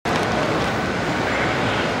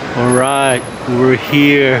Alright, we're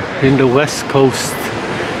here in the West Coast.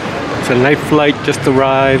 It's a night flight, just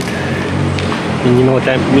arrived. And you know what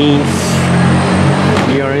that means?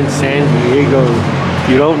 We are in San Diego. If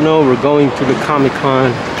you don't know, we're going to the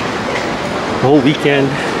Comic-Con the whole weekend.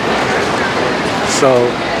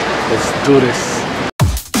 So, let's do this.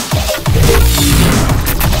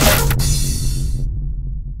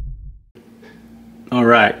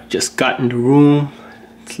 Alright, just got in the room.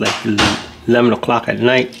 It's like 11 o'clock at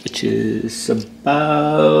night, which is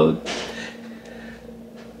about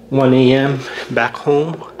 1 a.m. back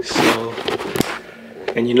home. So,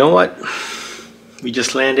 and you know what? We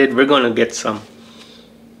just landed. We're gonna get some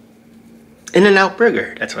In-N-Out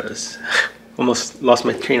burger. That's what it is. Almost lost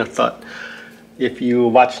my train of thought. If you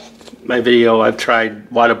watched my video, I've tried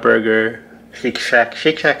Whataburger, Shake Shack.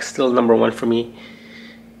 Shake Shack's still #1 for me,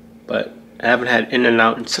 but I haven't had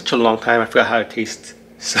In-N-Out in such a long time. I forgot how it tastes.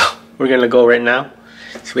 So we're gonna go right now.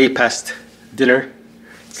 It's way past dinner.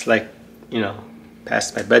 It's like, you know,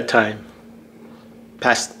 past my bedtime,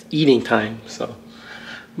 past eating time. So,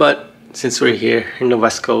 but since we're here in the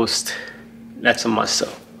West Coast, that's a must. So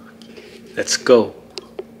let's go.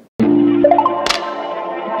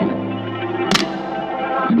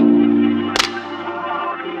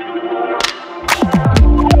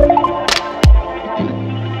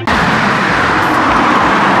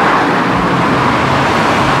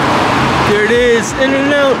 There it is,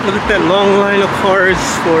 In-N-Out. Look at that long line of cars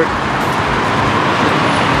for it.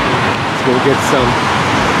 Let's go get some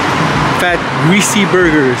fat, greasy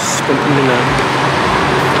burgers from In-N-Out.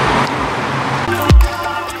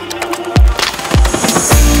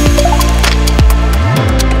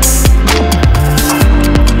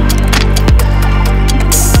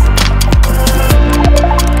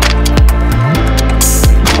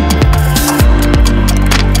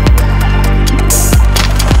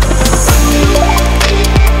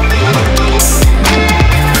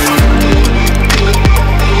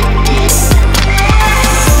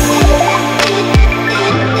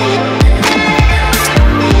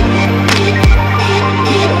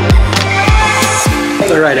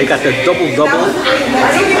 Alright, I got the double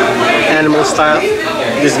animal style.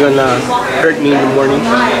 This is gonna hurt me in the morning.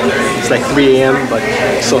 It's like 3 a.m. but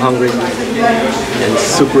so hungry and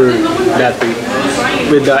super bad for you.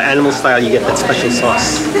 With the animal style, you get that special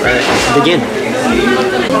sauce. Alright, let's begin.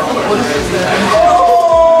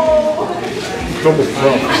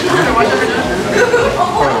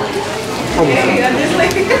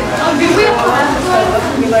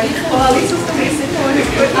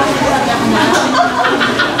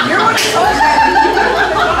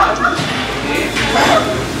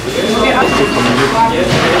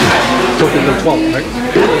 Token of 12, right?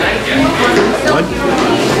 One.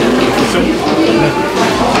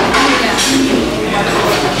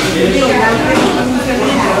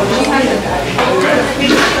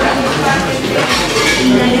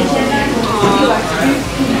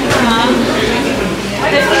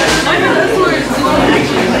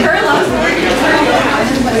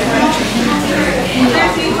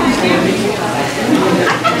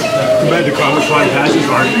 The Comic-Con passes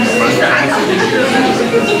aren't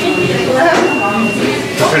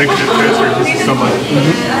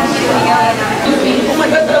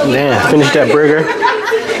Yeah, finished that burger.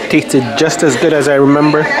 Tasted just as good as I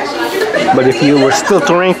remember. But if you were still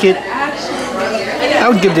to rank it, I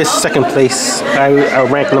would give this second place. I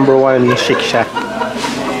rank #1 Shake Shack.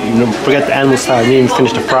 You know, forget the animal style, I didn't even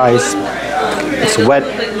finish the fries. It's wet,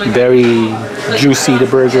 very juicy, the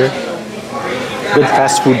burger. Good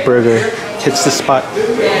fast food burger. Hits the spot.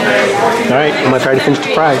 Alright, I'm gonna try to finish the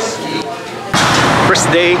fries.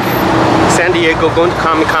 First day, San Diego, going to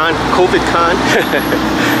Comic-Con, COVID-Con.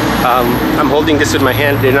 I'm holding this with my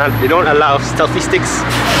hand. They don't allow selfie sticks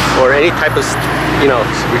or any type of, you know,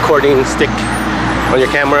 recording stick on your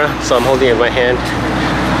camera. So I'm holding it in my hand.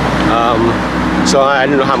 So I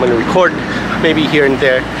don't know how I'm gonna record. Maybe here and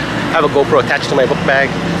there. I have a GoPro attached to my book bag.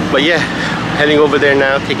 But yeah, heading over there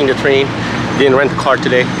now, taking the train. Didn't rent a car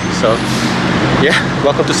today, so yeah,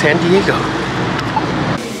 welcome to San Diego.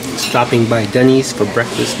 Stopping by Denny's for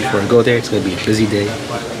breakfast before I go there. It's gonna be a busy day.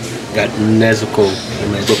 Got Nezuko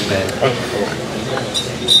in my book bag.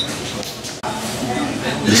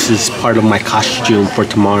 This is part of my costume for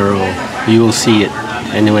tomorrow. You will see it.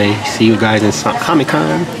 Anyway, see you guys in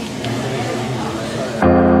Comic-Con.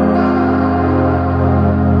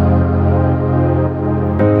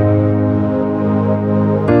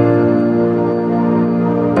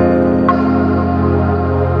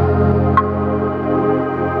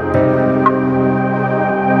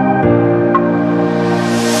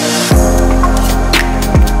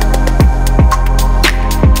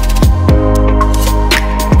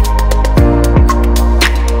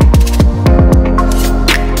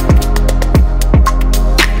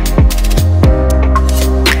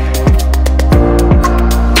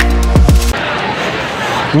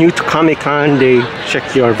 new to Comic-Con, they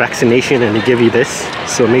check your vaccination and they give you this.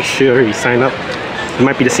 So make sure you sign up. It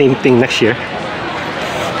might be the same thing next year.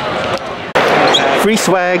 Free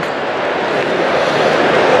swag.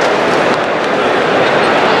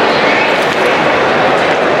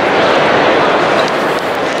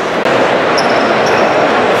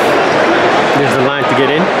 There's a line to get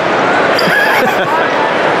in.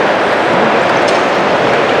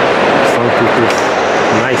 Stormtroopers.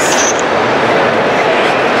 Nice.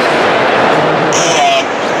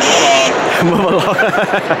 Move along.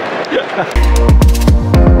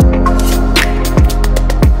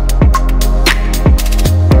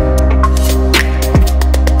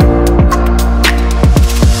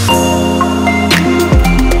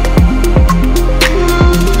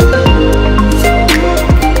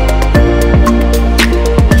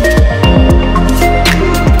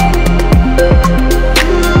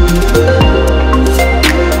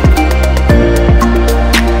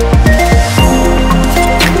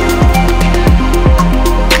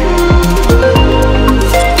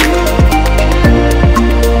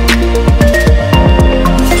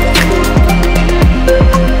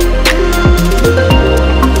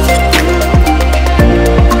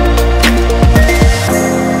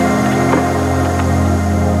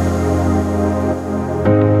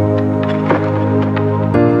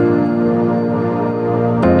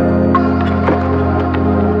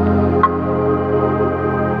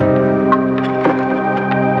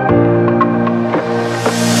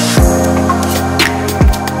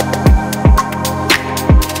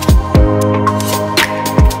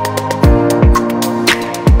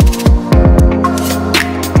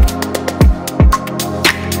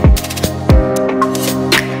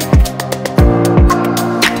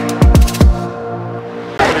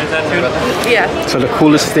 So the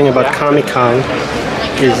coolest thing about Comic-Con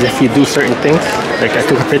is if you do certain things, like I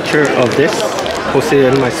took a picture of this, posted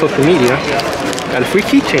it on my social media, got a free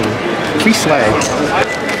keychain, free swag.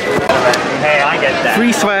 Hey, I get that.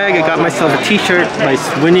 Free swag, I got myself a t-shirt by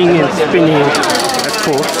winning and spinning. That's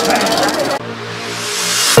cool.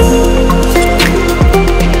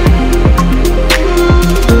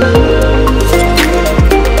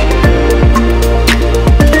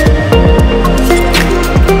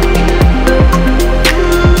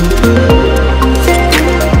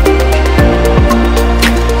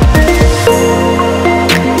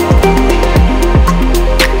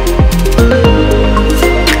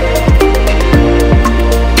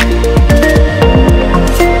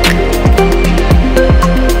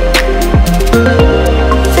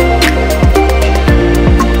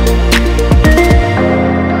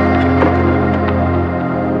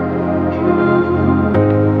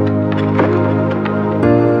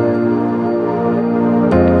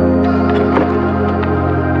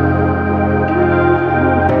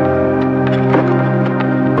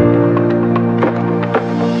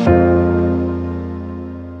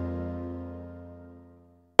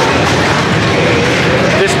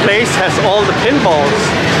 Has all the pinballs.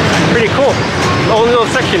 Pretty cool. The only little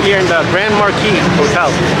section here in the Grand Marquis Hotel.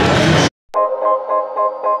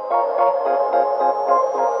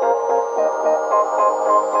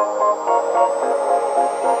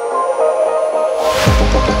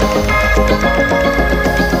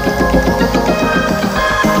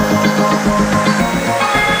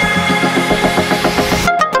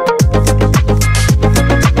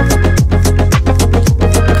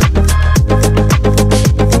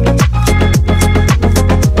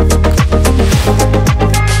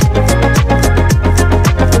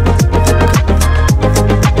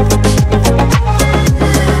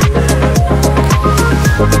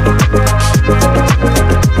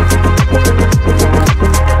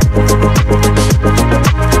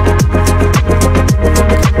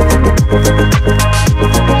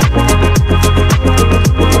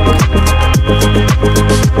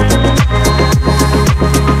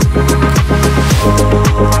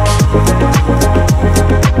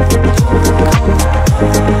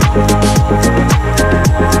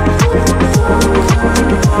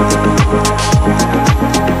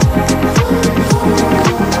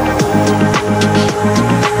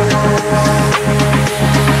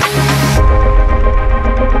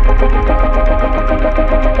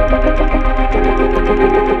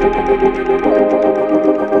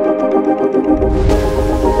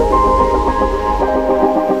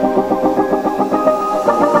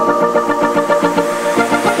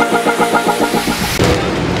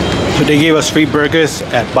 So they gave us free burgers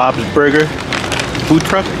at Bob's Burger food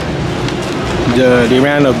truck. They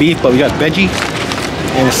ran out of beef, but we got veggie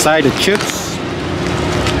and a side of chips.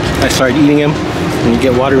 I started eating them, and you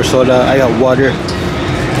get water or soda. I got water,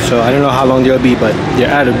 So I don't know how long they'll be, but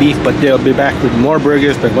they're out of beef, but they'll be back with more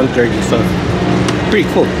burgers by 1:30. So pretty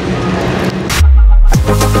cool.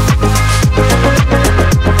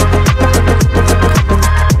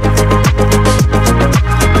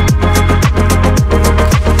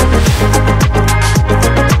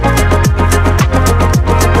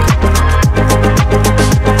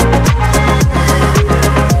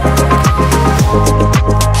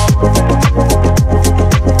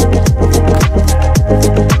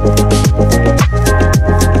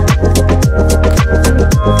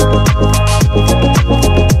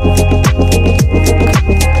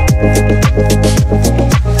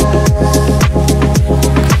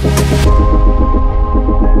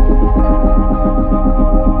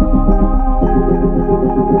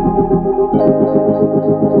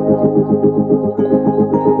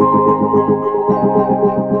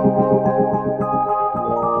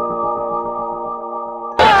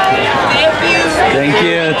 Thank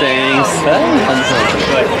you, thanks.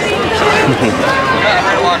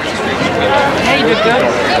 Hey, you're good.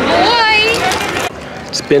 Good boy.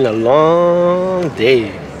 It's been a long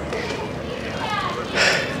day.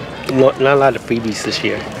 Not a lot of freebies this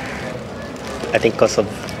year. I think because of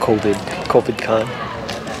COVID con.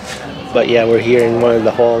 But yeah, we're here in one of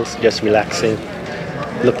the halls, just relaxing,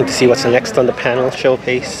 looking to see what's next on the panel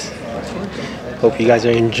showcase. Hope you guys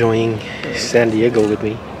are enjoying San Diego with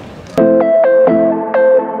me.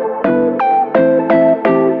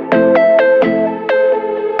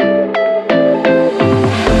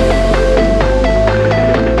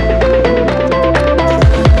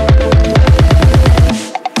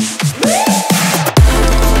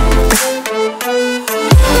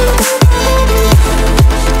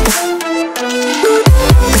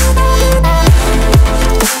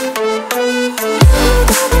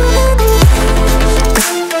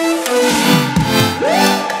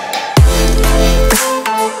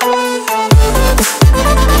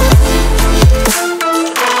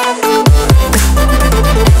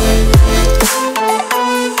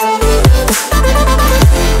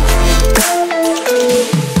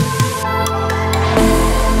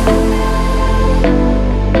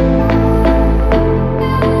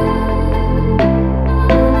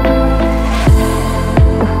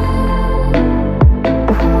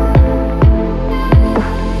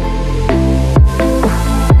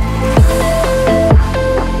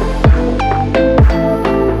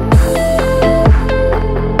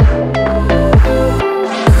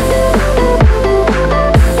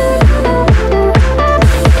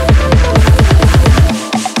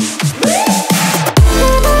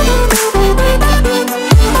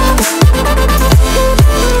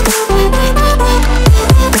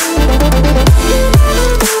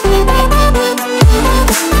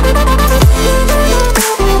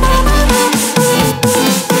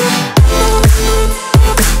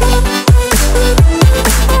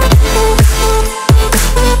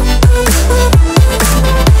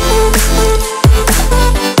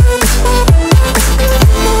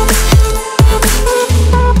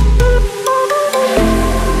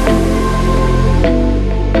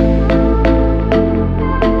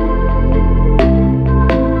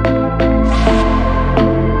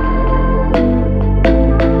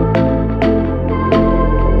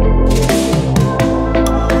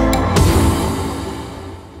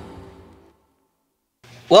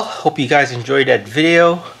 Well, hope you guys enjoyed that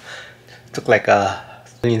video. Took like a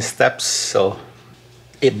million steps, so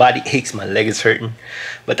body aches, my leg is hurting,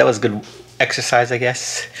 but that was good exercise, I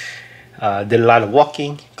guess. Did a lot of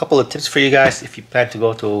walking. A couple of tips for you guys if you plan to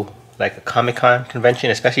go to like a Comic-Con convention,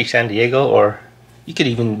 especially San Diego, or you could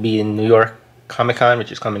even be in New York Comic-Con,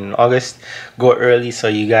 which is coming in August. Go early so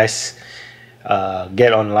you guys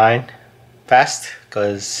get online fast,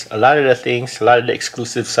 because a lot of the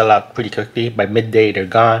exclusives sell out pretty quickly. By midday they're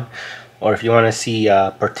gone. Or if you want to see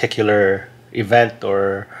a particular event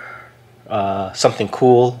or something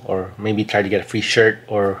cool, or maybe try to get a free shirt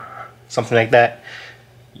or something like that,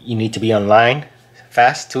 you need to be online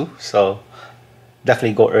fast too. So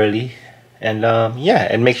definitely go early, and yeah,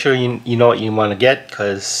 and make sure you know what you want to get,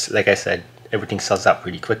 because like I said, everything sells out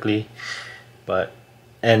pretty quickly.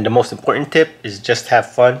 And the most important tip is just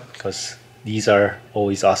have fun, because these are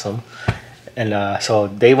always awesome. And so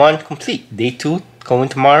day 1 complete. Day 2 going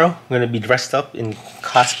tomorrow. I'm gonna be dressed up in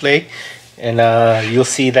cosplay, and you'll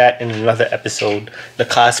see that in another episode, the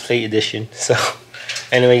cosplay edition. So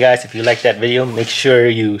anyway guys, if you like that video, make sure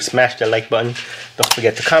you smash the like button. Don't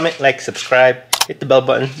forget to comment, like, subscribe, hit the bell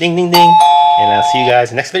button, ding ding ding, and I'll see you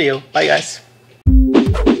guys next video. Bye guys.